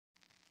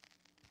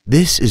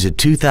This is a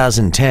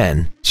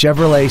 2010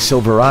 Chevrolet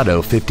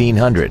Silverado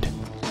 1500.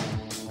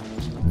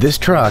 This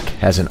truck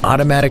has an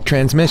automatic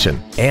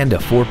transmission and a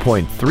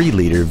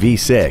 4.3-liter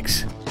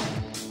V6.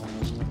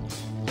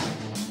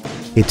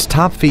 Its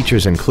top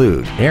features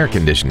include air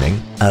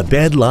conditioning, a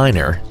bed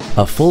liner,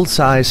 a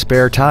full-size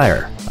spare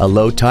tire, a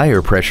low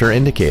tire pressure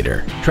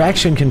indicator,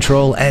 traction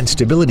control and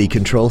stability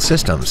control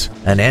systems,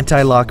 an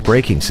anti-lock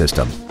braking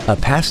system, a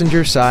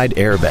passenger side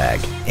airbag,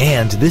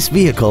 and this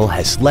vehicle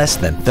has less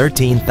than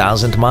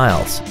 13,000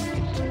 miles.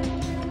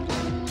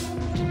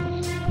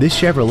 This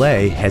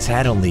Chevrolet has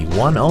had only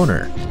one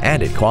owner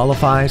and it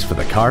qualifies for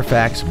the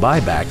Carfax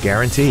buyback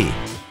guarantee.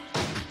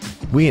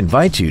 We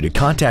invite you to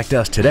contact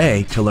us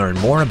today to learn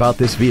more about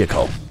this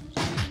vehicle.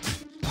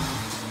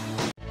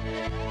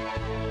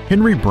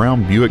 Henry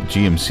Brown Buick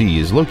GMC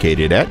is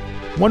located at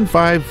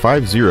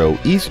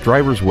 1550 East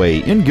Drivers Way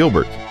in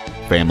Gilbert.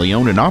 Family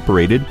owned and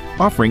operated,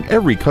 offering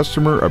every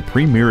customer a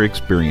premier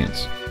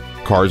experience.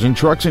 Cars and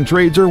trucks and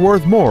trades are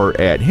worth more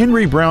at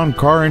Henry Brown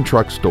Car and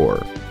Truck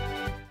Store.